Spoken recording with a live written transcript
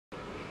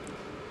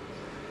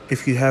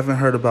If you haven't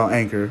heard about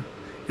Anchor,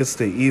 it's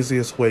the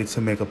easiest way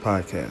to make a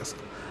podcast.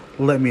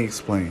 Let me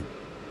explain.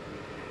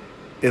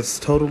 It's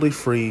totally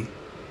free,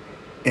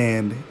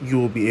 and you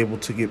will be able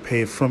to get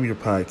paid from your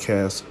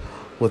podcast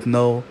with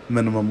no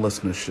minimum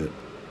listenership.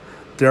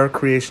 There are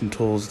creation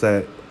tools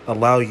that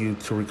allow you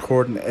to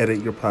record and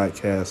edit your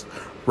podcast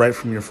right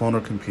from your phone or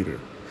computer.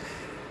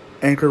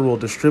 Anchor will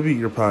distribute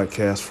your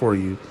podcast for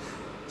you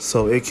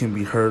so it can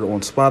be heard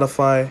on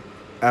Spotify,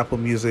 Apple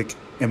Music,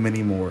 and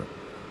many more.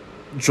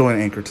 Join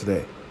Anchor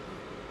today.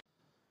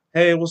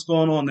 Hey, what's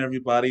going on,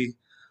 everybody?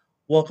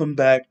 Welcome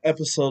back,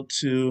 episode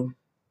 2,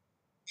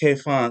 K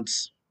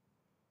Fonts,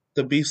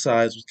 the B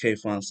sides with K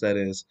Fonts, that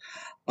is.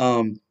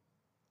 Um,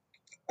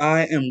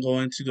 I am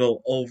going to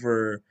go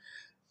over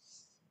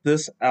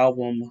this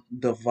album,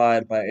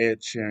 Divide by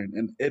Ed Sheeran,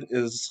 and it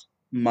is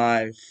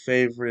my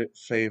favorite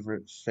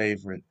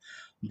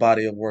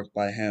body of work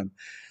by him.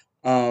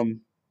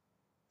 Um,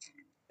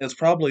 it's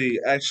probably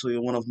actually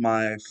one of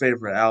my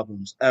favorite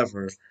albums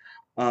ever.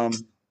 Um,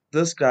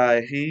 this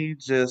guy, he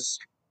just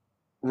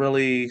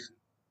really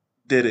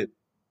did it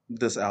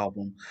this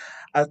album.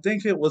 I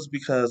think it was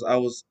because I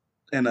was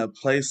in a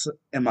place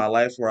in my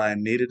life where I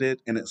needed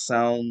it, and it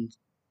sounds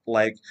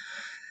like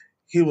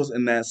he was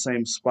in that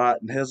same spot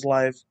in his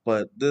life,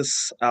 but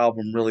this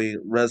album really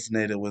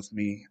resonated with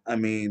me. I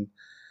mean,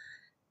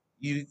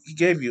 you he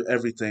gave you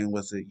everything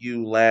with it.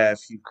 You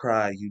laugh, you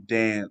cry, you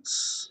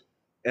dance,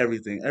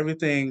 everything.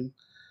 Everything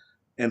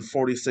in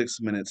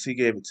 46 minutes. He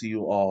gave it to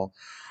you all.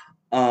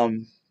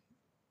 Um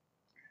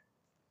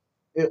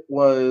it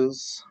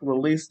was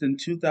released in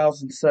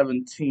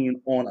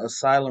 2017 on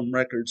Asylum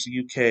Records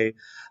UK,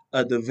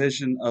 a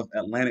division of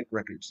Atlantic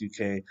Records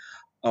UK,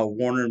 a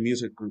Warner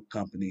Music Group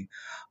company.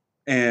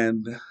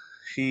 And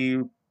he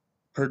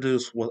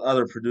produced with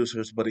other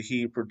producers, but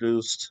he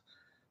produced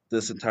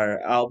this entire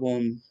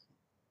album,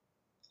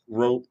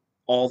 wrote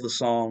all the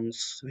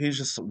songs. He's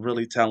just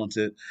really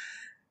talented,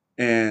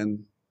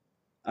 and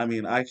I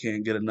mean, I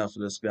can't get enough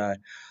of this guy.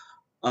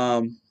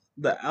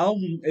 The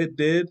album, it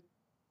did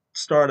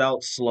start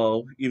out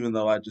slow, even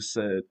though I just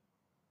said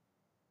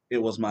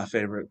it was my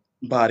favorite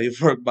body of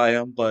work by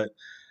him, but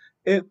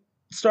it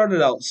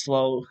started out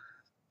slow.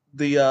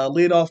 The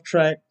lead off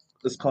track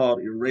is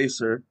called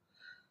Eraser.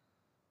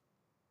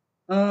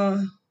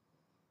 Uh,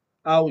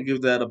 I would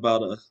give that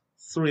about a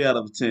 3 out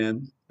of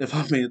 10, if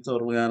I'm being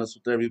totally honest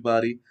with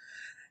everybody.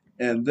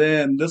 And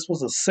then this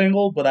was a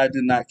single, but I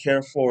did not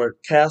care for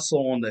it.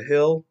 Castle on the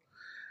Hill.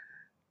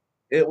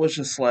 It was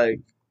just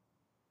like,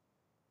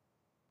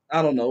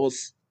 I don't know, it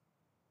was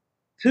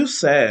too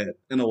sad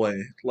in a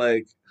way.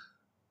 Like,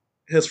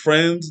 his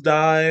friends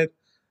died,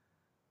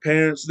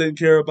 parents didn't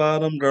care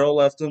about him, girl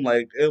left him.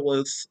 Like, it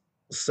was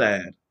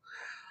sad.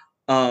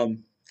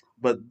 Um,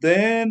 but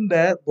then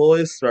that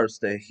boy starts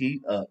to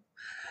heat up.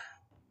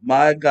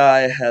 My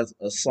guy has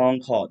a song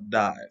called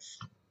Dive,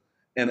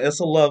 and it's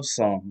a love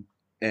song.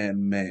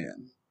 And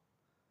man,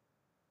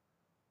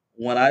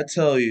 when I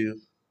tell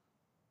you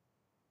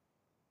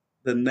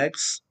the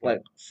next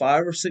like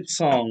 5 or 6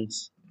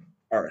 songs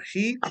are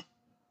heat,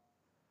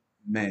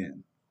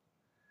 man,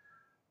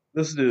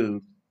 this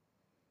dude,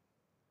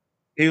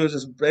 he was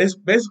just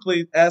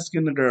basically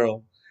asking the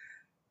girl,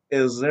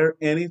 is there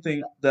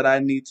anything that I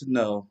need to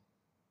know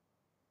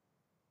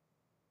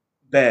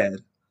bad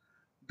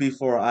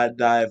before I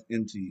dive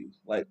into you?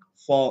 Like,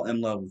 fall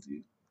in love with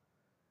you.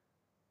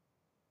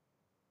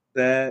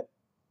 That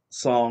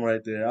song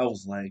right there, I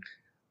was like,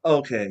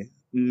 okay,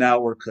 now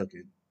we're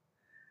cooking.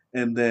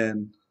 And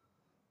then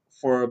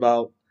for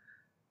about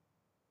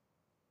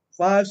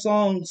 5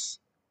 songs,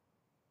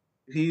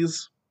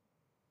 he's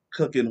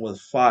cooking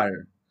with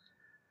fire.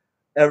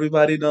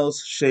 Everybody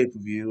knows Shape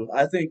of You.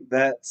 I think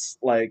that's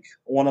like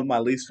one of my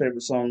least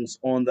favorite songs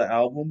on the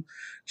album,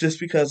 just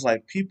because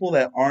like people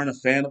that aren't a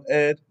fan of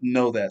Ed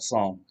know that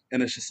song.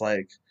 And it's just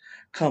like,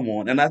 come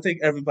on. And I think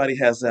everybody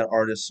has that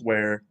artist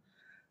where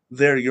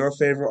they're your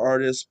favorite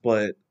artist,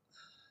 but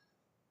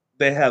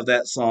they have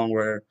that song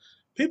where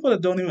people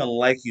that don't even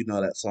like you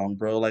know that song,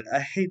 bro. Like,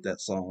 I hate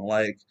that song.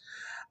 Like,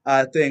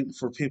 I think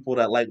for people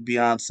that like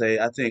Beyonce,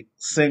 I think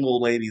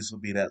Single Ladies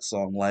would be that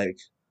song. Like,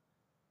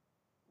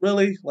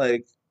 really?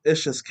 Like,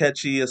 it's just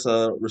catchy. It's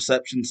a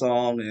reception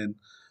song, and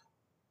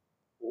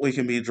we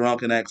can be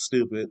drunk and act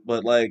stupid.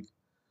 But like,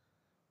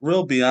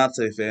 real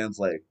Beyonce fans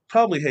like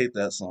probably hate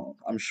that song.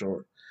 I'm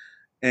sure.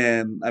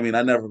 And I mean,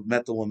 I never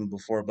met the woman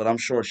before, but I'm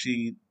sure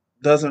she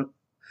doesn't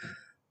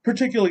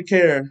particularly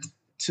care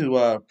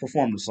to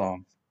perform the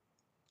song.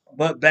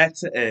 But back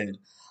to Ed.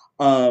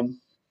 Um,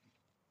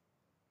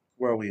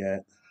 where are we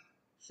at?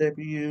 Shape of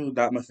You,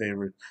 not my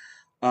favorite.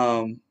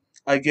 Um,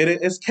 I get it.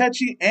 It's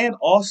catchy, and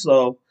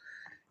also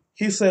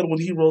he said when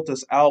he wrote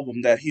this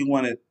album that he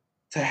wanted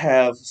to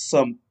have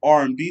some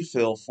R&B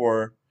feel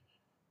for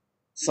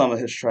some of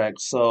his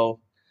tracks. So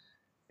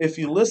if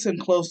you listen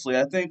closely,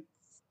 I think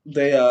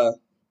they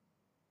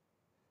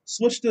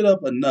switched it up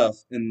enough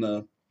in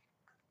the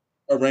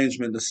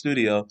arrangement in the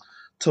studio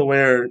to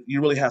where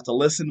you really have to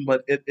listen.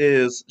 But it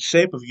is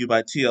 "Shape of You"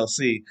 by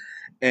TLC,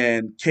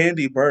 and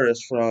Candy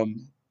Burris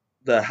from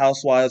the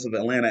Housewives of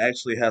Atlanta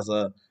actually has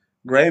a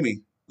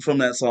Grammy from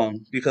that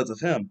song because of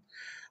him.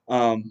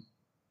 Um,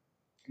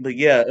 but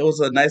yeah, it was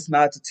a nice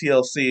nod to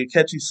TLC,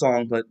 catchy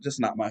song, but just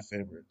not my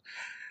favorite.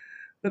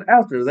 Then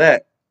after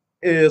that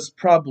is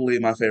probably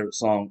my favorite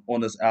song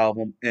on this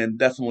album, and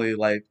definitely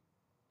like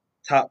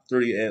top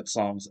three Ed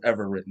songs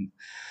ever written.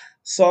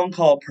 Song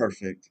called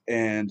Perfect.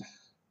 And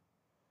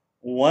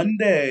one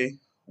day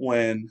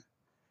when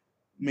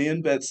me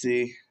and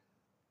Betsy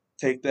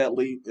take that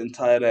leap and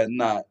tie that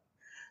knot,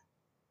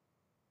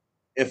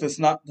 if it's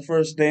not the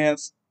first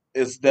dance,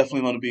 it's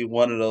definitely going to be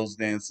one of those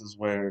dances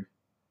where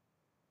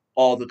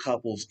all the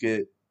couples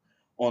get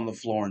on the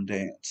floor and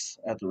dance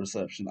at the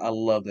reception. I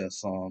love that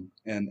song.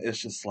 And it's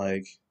just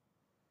like,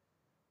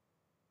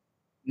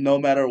 no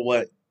matter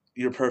what,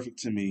 you're perfect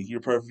to me.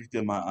 You're perfect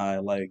in my eye.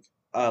 Like,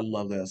 I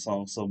love that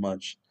song so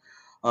much.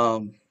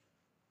 Um,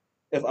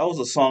 if I was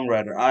a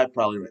songwriter, I'd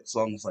probably write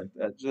songs like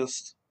that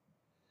just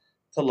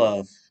to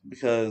love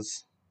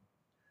because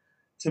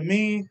to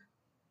me,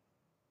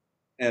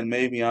 and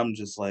maybe I'm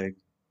just like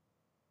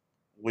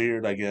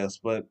weird, I guess,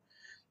 but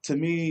to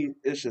me,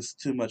 it's just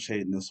too much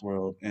hate in this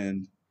world.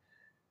 And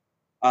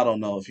I don't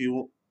know if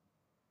you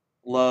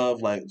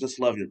love, like, just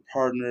love your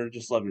partner,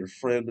 just love your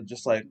friend, but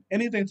just like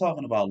anything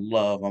talking about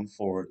love, I'm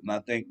for it. And I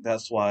think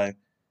that's why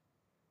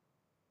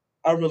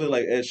I really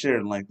like Ed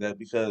Sheeran like that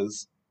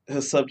because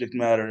his subject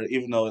matter,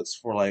 even though it's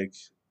for like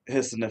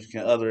his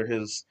significant other,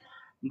 his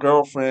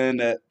girlfriend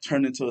that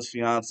turned into his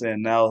fiance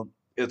and now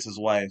it's his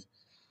wife,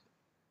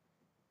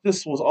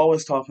 just was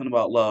always talking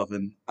about love.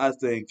 And I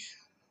think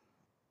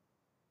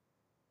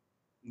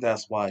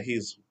that's why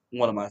he's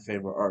one of my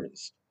favorite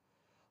artists.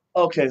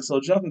 Okay, so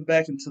jumping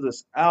back into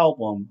this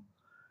album,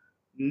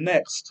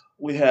 next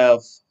we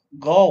have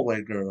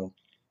Galway Girl.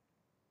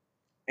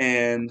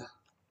 And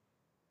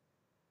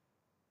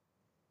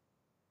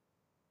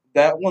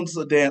that one's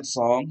a dance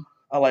song.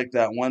 I like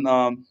that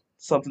one.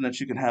 Something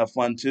that you can have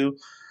fun to.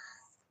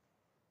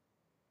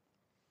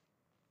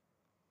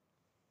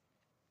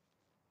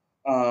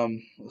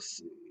 Let's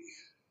see.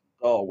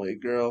 Galway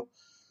Girl.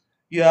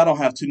 Yeah, I don't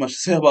have too much to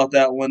say about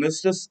that one.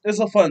 It's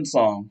a fun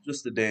song,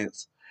 just to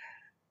dance.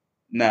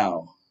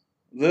 Now,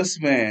 this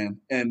man,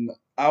 and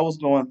I was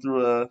going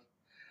through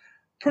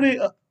pretty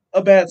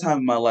a bad time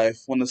in my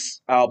life when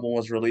this album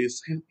was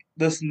released.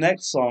 This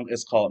next song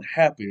is called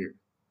Happier,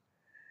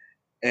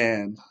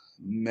 and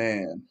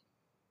man,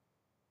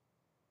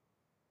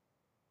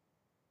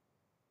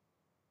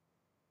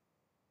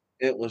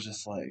 it was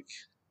just like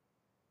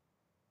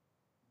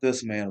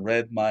this man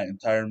read my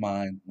entire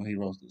mind when he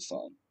wrote this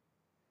song.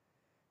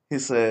 He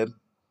said,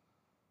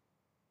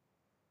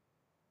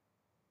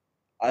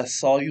 "I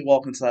saw you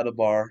walk inside a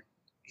bar.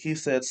 He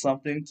said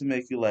something to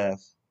make you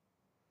laugh.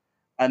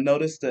 I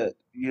noticed that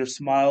your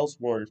smiles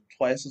were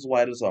twice as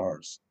wide as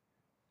ours.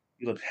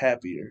 You look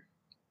happier,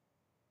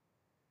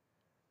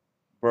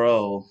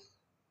 bro."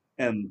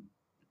 And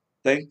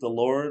thank the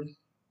Lord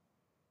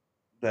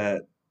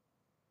that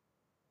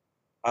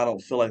I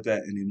don't feel like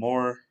that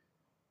anymore.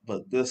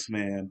 But this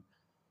man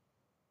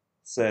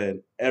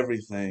said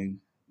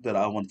everything that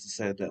I wanted to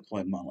say at that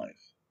point in my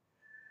life.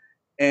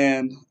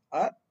 And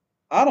I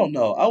don't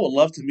know. I would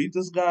love to meet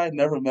this guy.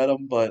 Never met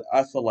him, but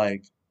I feel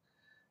like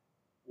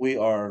we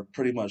are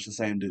pretty much the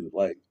same dude.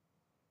 Like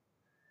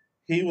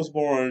he was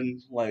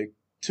born like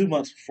 2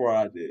 months before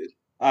I did.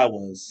 I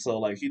was. So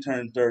like he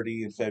turned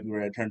 30 in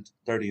February, I turned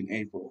 30 in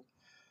April.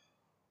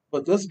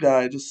 But this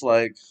guy just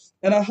like,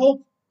 and I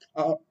hope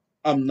uh,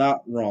 I'm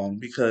not wrong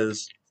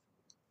because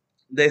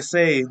they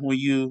say when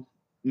you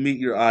meet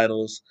your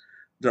idols,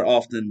 they're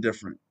often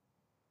different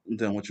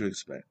than what you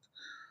expect.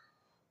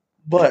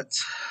 But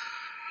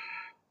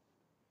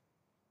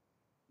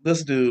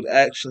this dude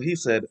actually, he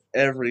said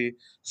every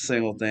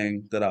single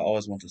thing that I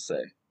always want to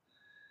say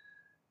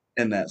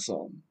in that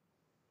song.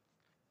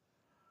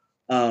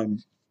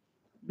 Um,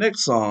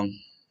 Next song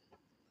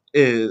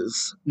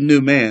is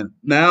New Man.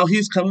 Now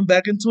he's coming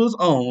back into his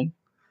own,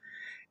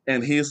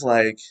 and he's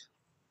like,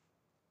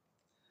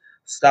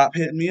 "Stop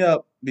hitting me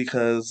up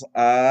because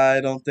I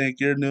don't think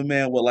your new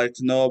man would like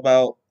to know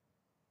about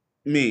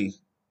me,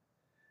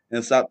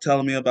 and stop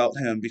telling me about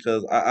him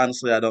because I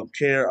don't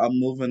care. I'm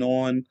moving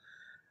on.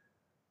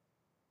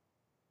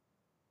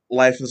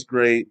 Life is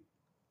great.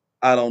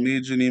 I don't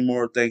need you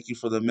anymore. Thank you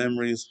for the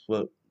memories,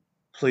 but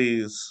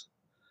please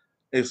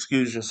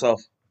excuse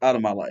yourself out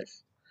of my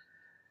life."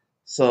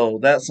 So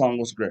that song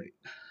was great.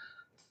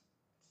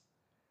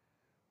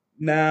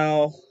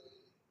 Now,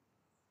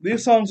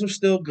 these songs are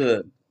still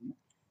good.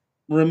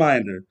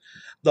 Reminder,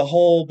 the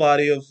whole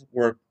body of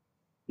work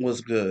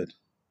was good,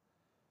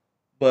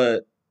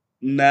 but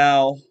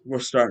now we're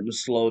starting to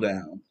slow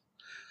down.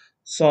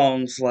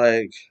 Songs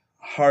like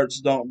Hearts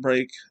Don't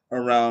Break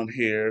Around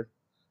Here.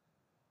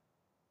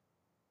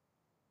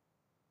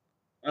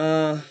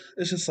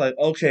 It's just like,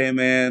 okay,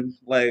 man,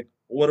 like,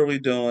 what are we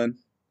doing?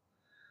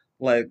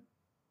 Like,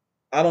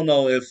 I don't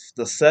know if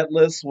the set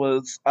list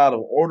was out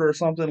of order or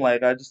something.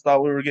 Like, I just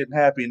thought we were getting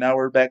happy. Now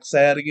we're back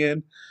sad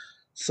again.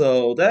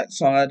 So that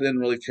song I didn't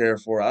really care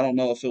for. I don't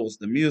know if it was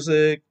the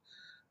music.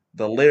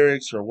 the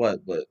lyrics or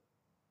what, but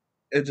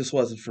it just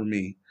wasn't for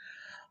me.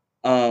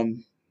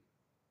 Um,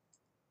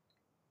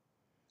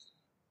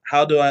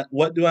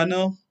 what do I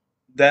know?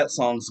 That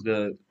song's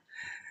good.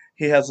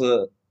 He has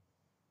a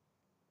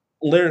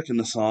lyric in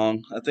the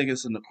song, I think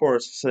it's in the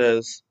chorus, it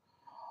says,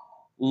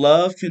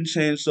 "Love can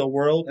change the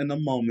world in a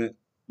moment,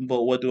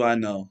 but what do I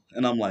know?"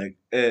 And I'm like,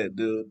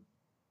 dude,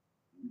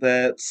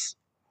 that's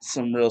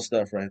some real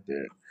stuff right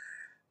there.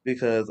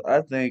 Because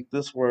I think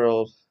this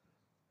world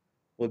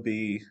would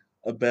be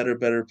a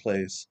better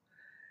place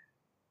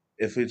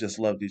if we just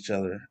loved each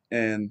other.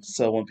 And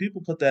so when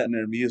people put that in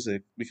their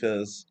music,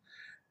 because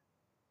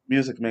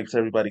music makes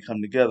everybody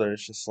come together,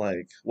 it's just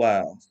like,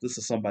 wow, this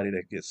is somebody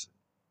that gets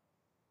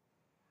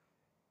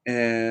it.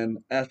 And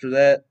after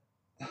that,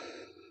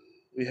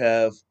 we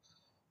have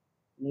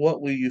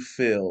What Will You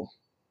Feel?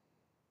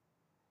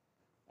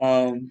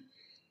 Um,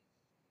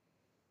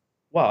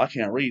 wow, I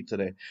can't read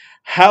today.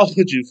 How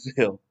would you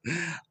feel?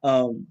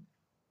 Um,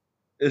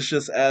 it's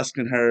just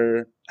asking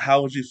her,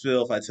 how would you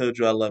feel if I told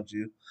you I loved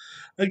you?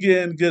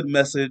 Again, good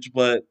message,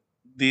 but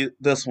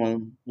this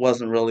one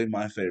wasn't really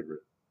my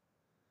favorite.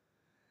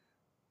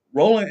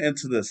 Rolling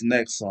into this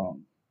next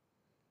song,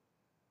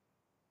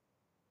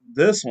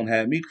 this one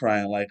had me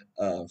crying like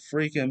a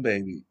freaking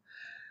baby.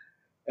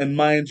 And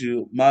mind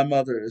you, my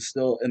mother is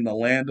still in the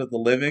land of the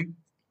living.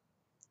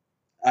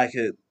 I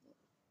could,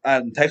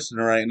 I'm texting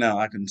her right now.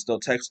 I can still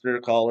text her,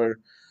 call her,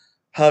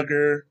 hug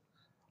her,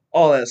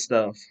 all that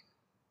stuff.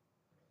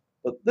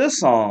 But this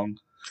song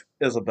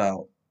is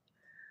about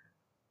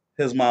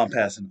his mom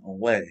passing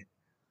away.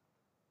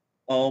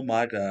 Oh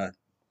my God.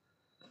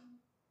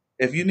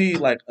 If you need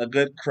like a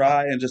good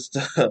cry and just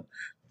to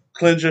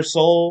cleanse your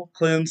soul,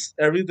 cleanse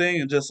everything,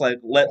 and just like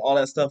let all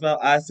that stuff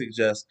out, I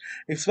suggest,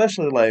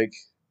 especially like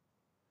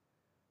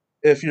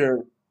if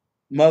your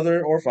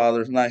mother or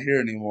father is not here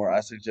anymore,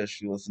 I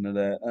suggest you listen to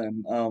that.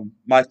 And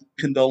my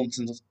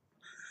condolences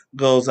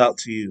goes out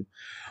to you.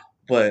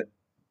 But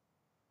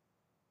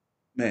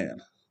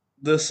man,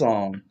 this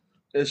song,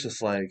 it's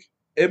just like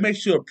it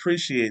makes you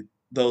appreciate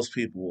those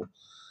people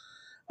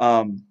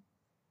um,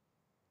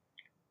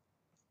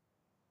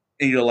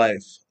 in your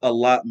life a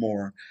lot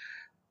more.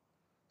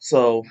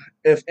 So,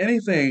 if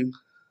anything,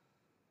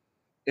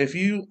 if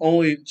you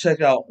only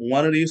check out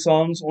one of these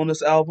songs on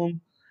this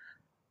album,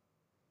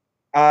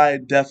 I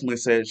definitely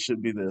say it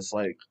should be this.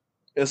 Like,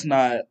 it's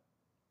not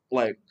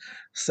like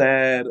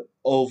sad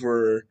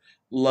over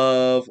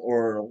love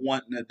or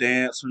wanting to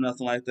dance or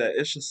nothing like that.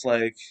 It's just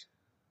like,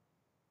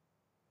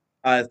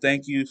 I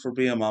thank you for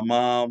being my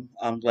mom.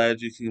 I'm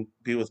glad you can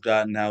be with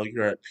God now.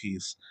 You're at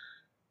peace.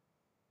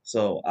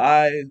 So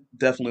I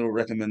definitely would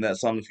recommend that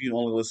song. If you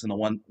only listen to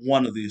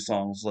one of these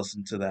songs,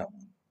 listen to that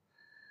one.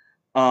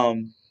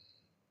 Um,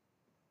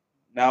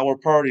 Now we're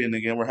partying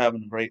again. We're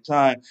having a great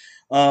time.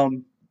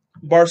 Um,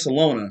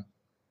 Barcelona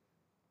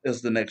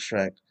is the next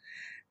track,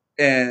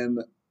 and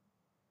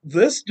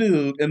this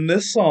dude in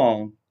this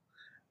song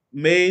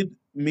made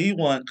me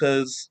want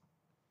because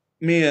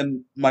me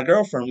and my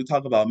girlfriend we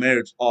talk about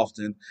marriage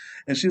often,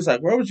 and she's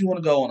like, "Where would you want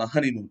to go on a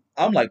honeymoon?"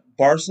 I'm like,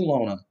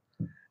 "Barcelona,"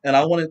 and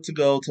I wanted to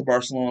go to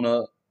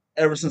Barcelona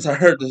ever since I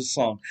heard this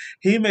song.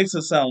 He makes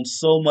it sound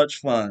so much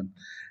fun,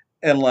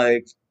 and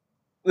like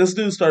this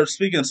dude started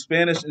speaking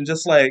Spanish, and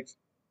just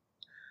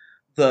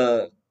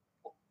the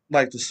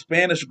like the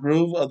Spanish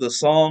groove of the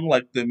song,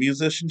 like the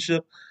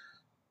musicianship.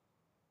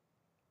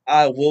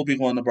 I will be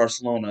going to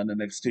Barcelona in the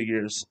next 2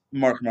 years.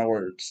 Mark my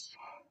words.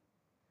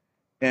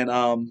 And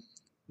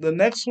the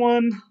next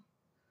one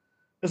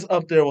is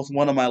up there with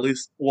one of my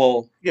least,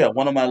 well, yeah,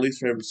 one of my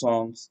least favorite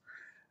songs.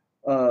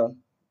 Uh,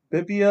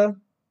 Bibia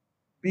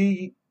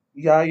B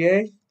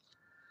Yaye.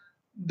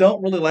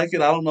 Don't really like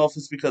it. I don't know if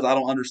it's because I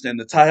don't understand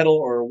the title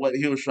or what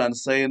he was trying to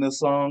say in this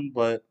song,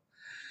 but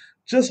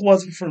just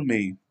wasn't for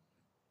me.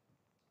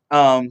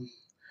 Um,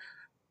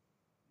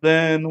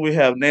 then we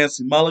have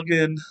Nancy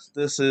Mulligan.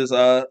 This is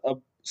a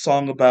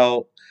song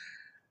about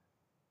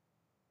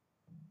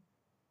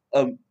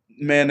a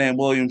man named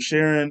William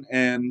Sharon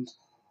and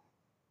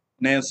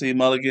Nancy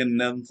Mulligan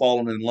and them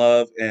falling in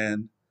love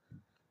and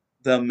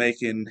them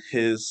making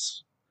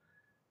his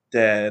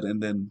dad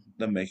and then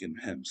them making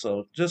him.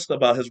 So just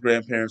about his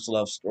grandparents'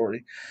 love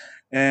story.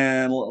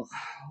 And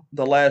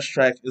the last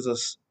track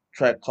is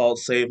track called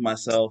 "Save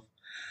Myself."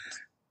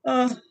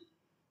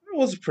 It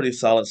was a pretty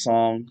solid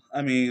song.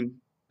 I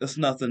mean, it's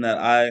nothing that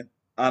I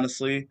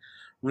honestly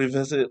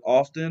revisit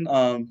often.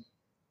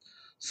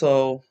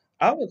 So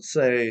I would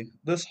say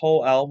this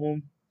whole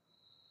album,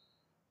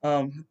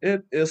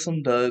 it is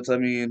some duds. I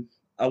mean,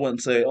 I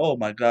wouldn't say, oh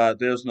my God,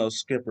 there's no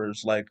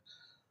skippers. Like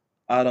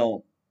I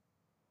don't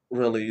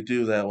really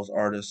do that with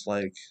artists.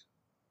 Like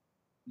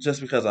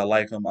just because I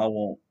like them, I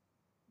won't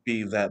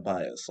be that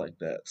biased like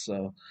that.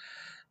 So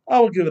I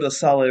would give it a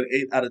solid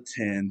 8 out of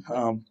 10.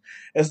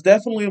 It's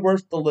definitely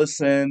worth the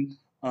listen.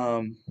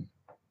 But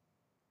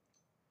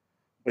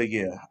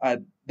yeah, I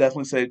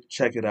definitely say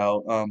check it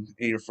out in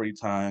your free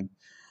time.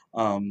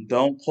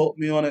 Don't quote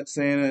me on it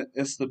saying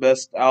it's the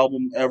best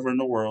album ever in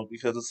the world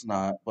because it's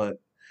not, but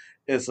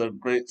It's a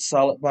great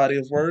solid body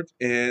of work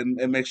and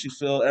it makes you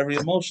feel every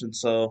emotion.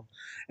 So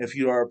if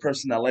you are a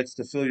person that likes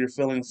to feel your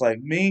feelings like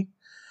me,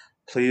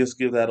 please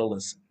give that a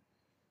listen.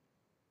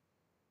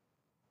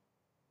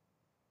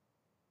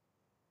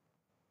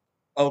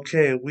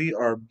 Okay, we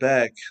are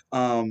back.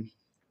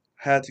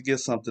 Had to get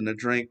something to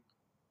drink.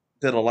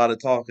 Did a lot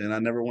of talking. I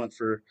never went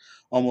for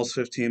almost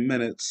 15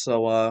 minutes.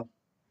 So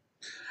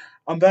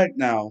I'm back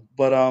now.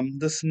 But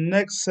this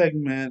next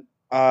segment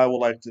I would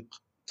like to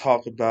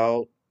talk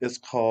about is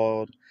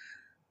called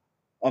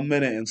A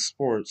Minute in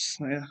Sports.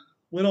 Yeah,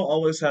 we don't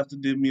always have to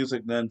do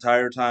music the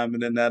entire time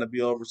and then that'll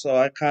be over. So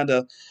I kind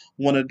of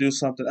want to do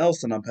something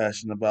else that I'm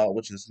passionate about,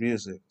 which is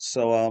music.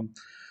 So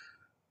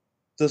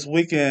this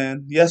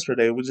weekend,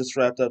 yesterday, we just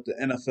wrapped up the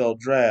NFL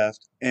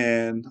draft,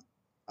 and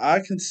I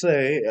can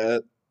say,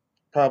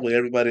 probably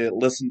everybody that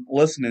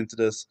listening to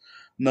this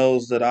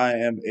knows that I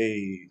am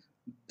a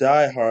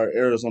diehard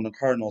Arizona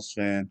Cardinals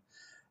fan.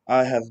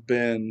 I have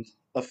been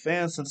a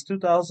fan since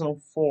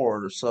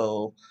 2004.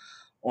 So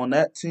on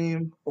that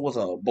team, it was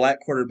a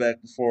black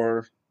quarterback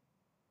before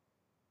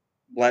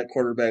black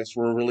quarterbacks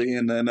were really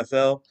in the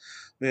NFL.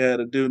 We had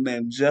a dude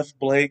named Jeff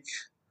Blake.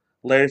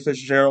 Larry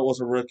Fitzgerald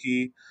was a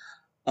rookie.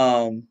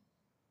 Um,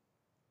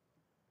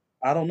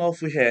 I don't know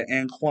if we had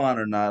Anquan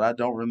or not. I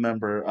don't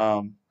remember.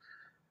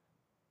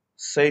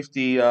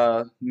 Safety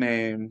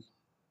named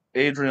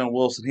Adrian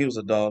Wilson. He was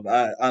a dog.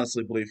 I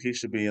honestly believe he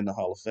should be in the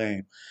Hall of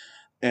Fame.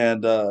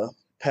 And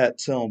Pat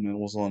Tillman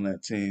was on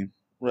that team.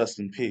 Rest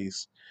in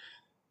peace.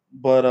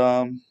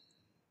 But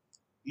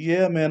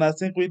yeah, man, I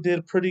think we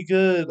did pretty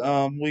good.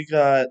 We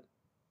got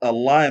a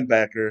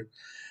linebacker,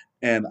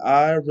 and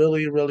I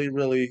really, really,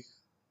 really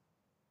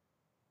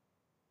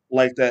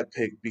like that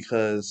pick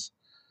because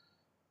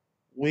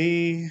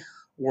we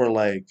were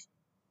like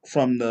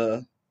from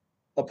the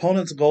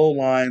opponent's goal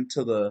line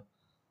to the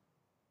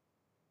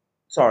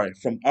sorry,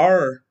 from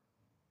our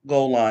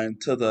goal line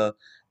to the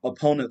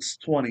opponent's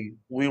 20,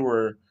 we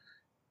were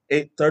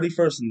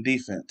 31st in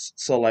defense.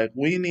 So like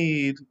we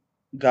need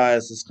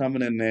guys that's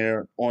coming in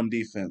there on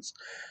defense.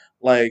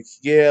 Like,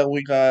 yeah,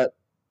 we got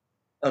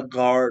a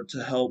guard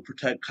to help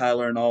protect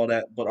Kyler and all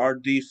that, but our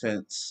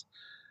defense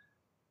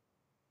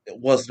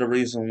was the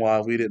reason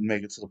why we didn't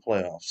make it to the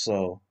playoffs.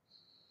 So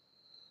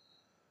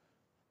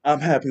I'm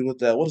happy with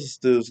that. What is this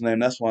dude's name?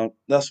 That's what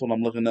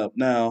I'm looking up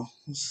now.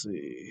 Let's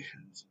see.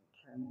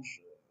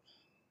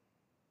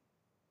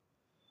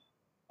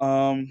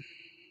 Um,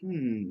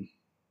 hmm.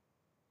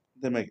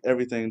 They make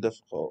everything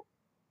difficult.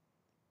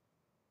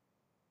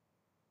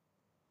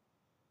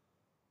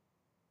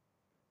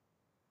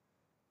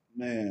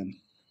 Man,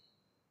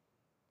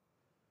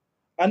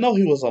 I know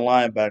he was a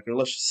linebacker.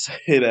 Let's just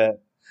say that.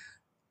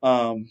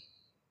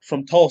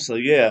 From Tulsa,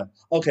 yeah.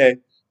 Okay,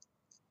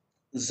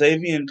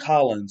 Xavier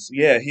Collins.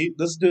 Yeah,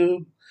 this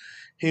dude,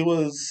 he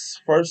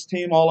was first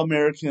team All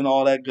American,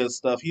 all that good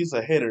stuff. He's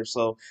a hitter,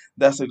 so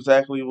that's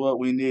exactly what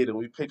we needed.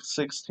 We picked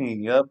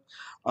 16. Yep.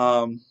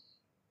 Um,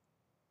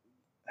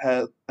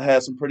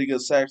 had some pretty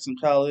good sacks in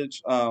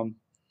college.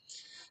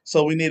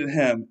 So we needed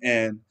him,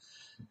 and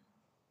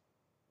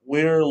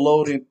we're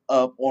loading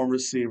up on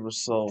receivers.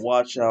 So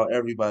watch out,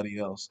 everybody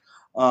else.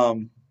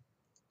 Um,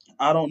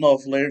 I don't know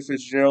if Larry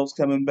Fitzgerald's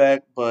coming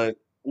back, but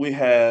we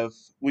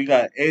got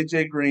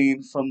AJ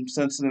Green from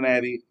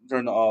Cincinnati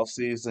during the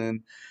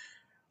offseason.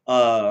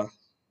 Uh,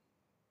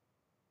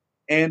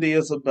 Andy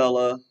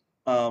Isabella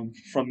from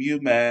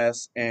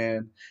UMass,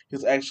 and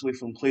he's actually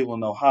from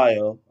Cleveland,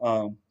 Ohio.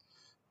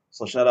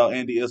 So shout out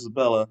Andy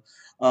Isabella.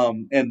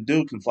 And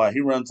dude can fly. He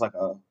runs like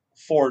a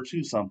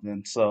 4.2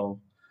 something. So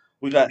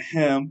we got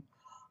him.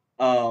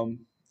 Um,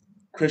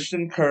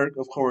 Christian Kirk,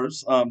 of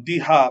course. D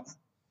Hop,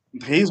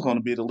 he's going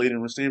to be the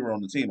leading receiver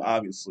on the team,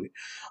 obviously.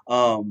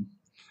 Um,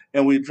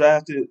 and we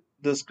drafted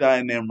this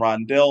guy named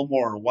Rondell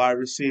Moore, wide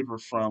receiver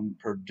from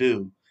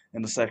Purdue,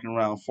 in the second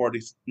round,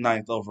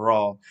 49th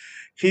overall.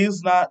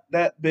 He's not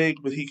that big,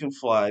 but he can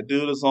fly.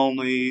 Dude is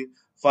only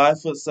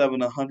 5'7",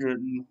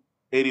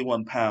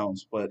 181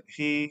 pounds, but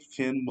he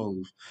can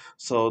move.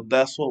 So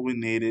that's what we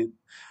needed.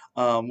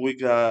 We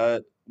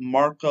got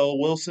Marco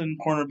Wilson,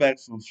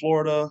 cornerback from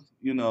Florida.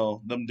 You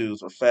know, them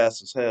dudes are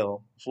fast as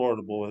hell,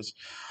 Florida boys.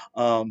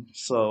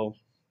 So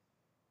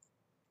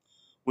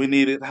we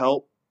needed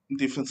help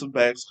defensive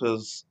backs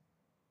because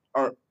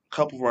our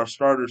couple of our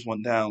starters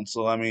went down.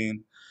 So I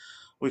mean,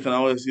 we can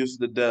always use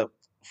the depth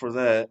for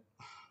that.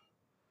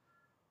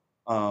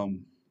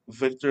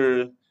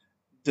 Victor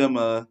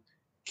Dema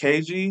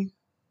KG,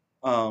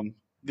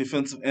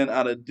 defensive end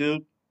out of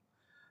Duke,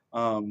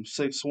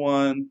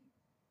 6'1",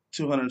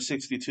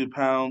 262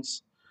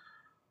 pounds.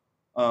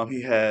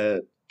 He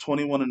had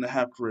 21 and a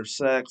half career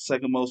sacks,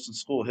 second most in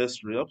school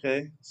history.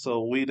 Okay,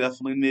 so we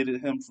definitely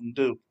needed him from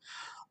Duke.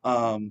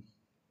 Um,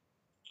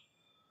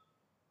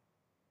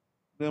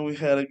 then we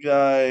had a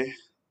guy,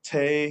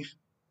 Tay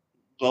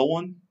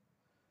Gowan,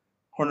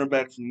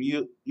 cornerback from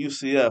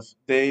UCF.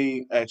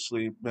 They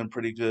actually been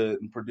pretty good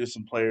in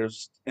producing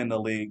players in the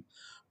league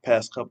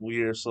past couple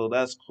years, so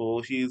that's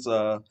cool. He's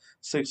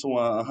 6'1",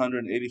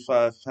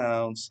 185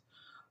 pounds.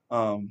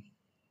 Um,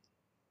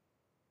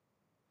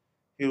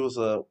 He was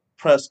a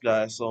press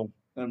guy, so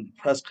and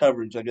press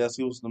coverage, I guess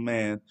he was the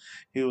man.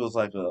 He was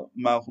like a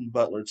Malcolm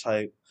Butler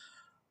type.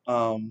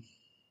 Um,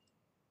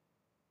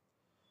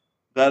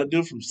 got a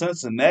dude from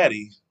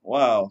Cincinnati.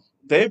 Wow,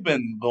 they've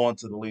been going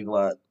to the league a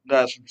lot.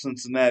 Guys from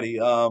Cincinnati.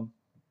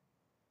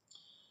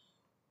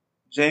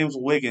 James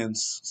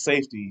Wiggins,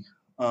 safety,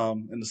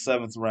 in the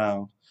seventh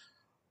round.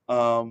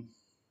 Um,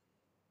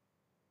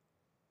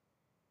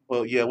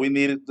 but yeah, we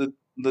needed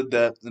the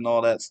depth and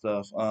all that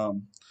stuff.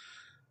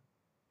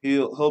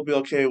 He'll be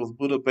okay with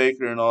Buda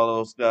Baker and all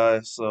those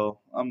guys. So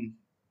I'm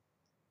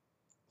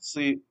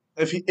see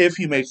if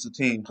he makes the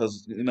team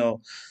because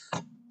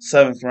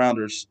seventh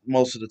rounders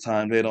most of the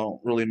time they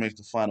don't really make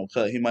the final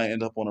cut. He might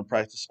end up on a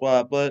practice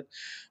squad, but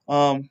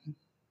um,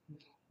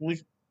 we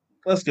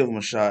let's give him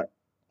a shot.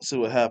 See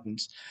what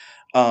happens.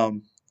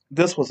 Um,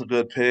 this was a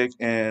good pick,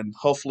 and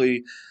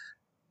hopefully,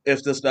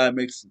 if this guy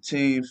makes the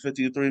team,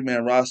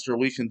 53-man roster,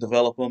 we can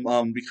develop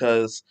him.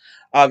 Because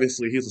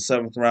obviously he's a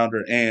seventh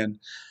rounder, and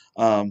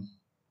um,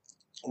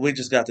 we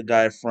just got the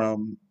guy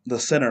from the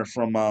center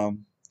from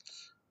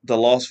the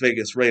Las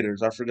Vegas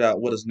Raiders. I forgot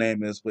what his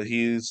name is, but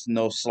he's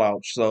no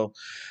slouch. So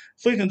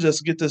if we can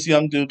just get this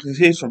young dude, because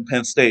he's from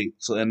Penn State,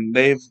 so and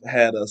they've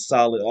had a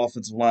solid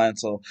offensive line,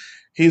 so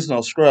he's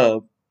no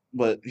scrub,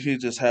 but he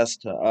just has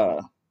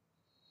to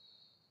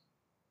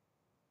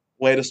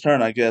wait his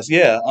turn, I guess.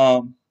 Yeah.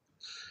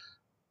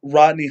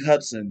 Rodney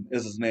Hudson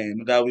is his name,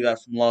 the guy we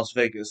got from Las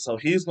Vegas. So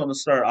he's going to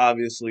start,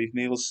 obviously,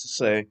 needless to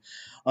say.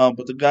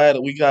 But the guy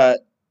that we got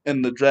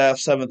in the draft,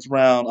 seventh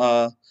round,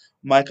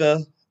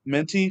 Micah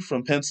Minty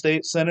from Penn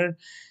State Center,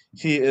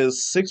 he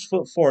is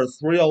 6'4",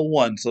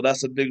 301. So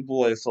that's a big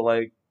boy. So,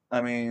 like,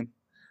 I mean,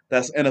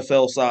 that's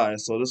NFL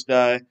size. So this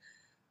guy,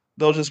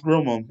 they'll just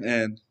groom him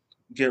and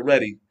get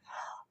ready.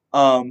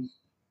 Um,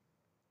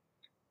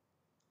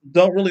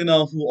 don't really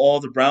know who all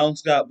the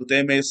Browns got, but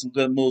they made some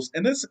good moves.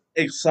 And it's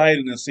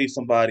exciting to see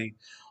somebody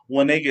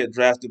when they get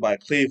drafted by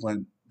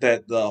Cleveland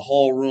that the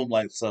whole room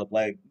lights up.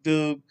 Like,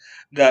 dude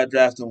got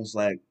drafted and was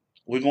like,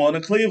 "We're going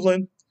to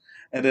Cleveland,"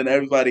 and then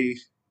everybody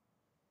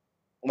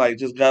like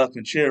just got up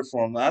and cheered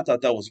for him. I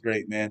thought that was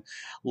great, man.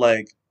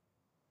 Like,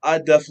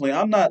 I'm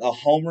not a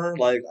homer.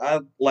 Like, I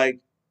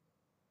like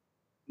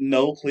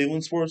know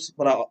Cleveland sports,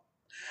 but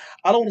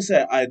I don't want to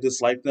say I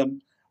dislike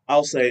them.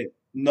 I'll say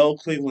no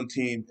Cleveland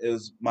team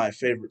is my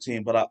favorite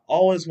team, but I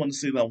always want to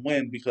see them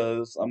win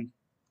because I'm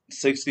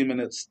 60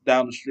 minutes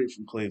down the street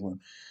from Cleveland.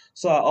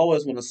 So I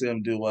always want to see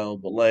them do well,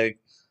 but like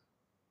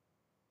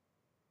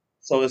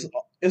so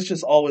it's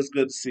just always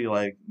good to see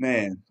like,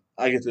 man,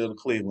 I get to go to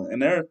Cleveland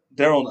and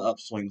they're on the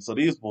upswing. So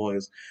these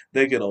boys,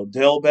 they get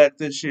Odell back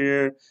this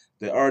year.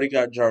 They already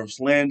got Jarvis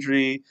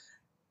Landry.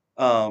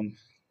 Um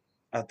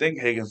I think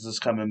Higgins is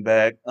coming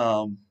back.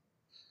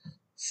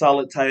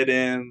 Solid tight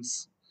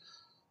ends.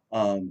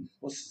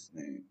 What's his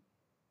name?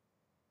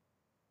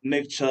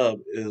 Nick Chubb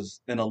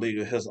is in a league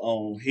of his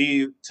own.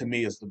 He, to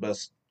me, is the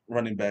best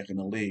running back in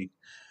the league.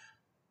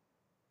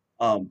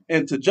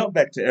 And to jump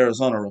back to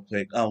Arizona real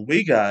quick,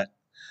 we got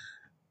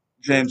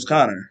James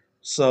Conner.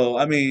 So,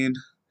 I mean,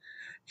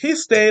 he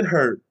stayed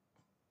hurt,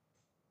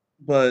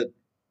 but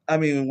I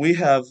mean, we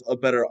have a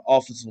better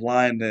offensive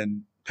line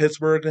than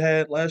Pittsburgh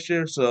had last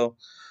year. So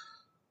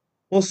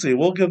we'll see.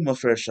 We'll give him a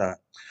fair shot.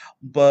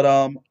 But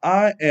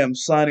I am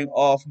signing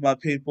off, my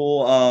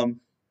people.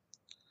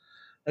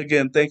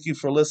 Again, thank you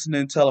for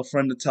listening. Tell a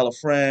friend to tell a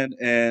friend,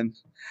 and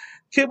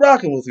keep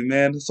rocking with me,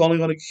 man. It's only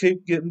going to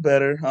keep getting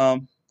better.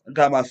 I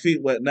got my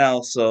feet wet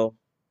now, so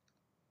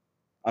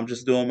I'm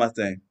just doing my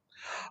thing.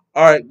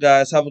 All right,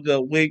 guys, have a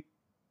good week.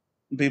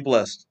 Be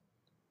blessed.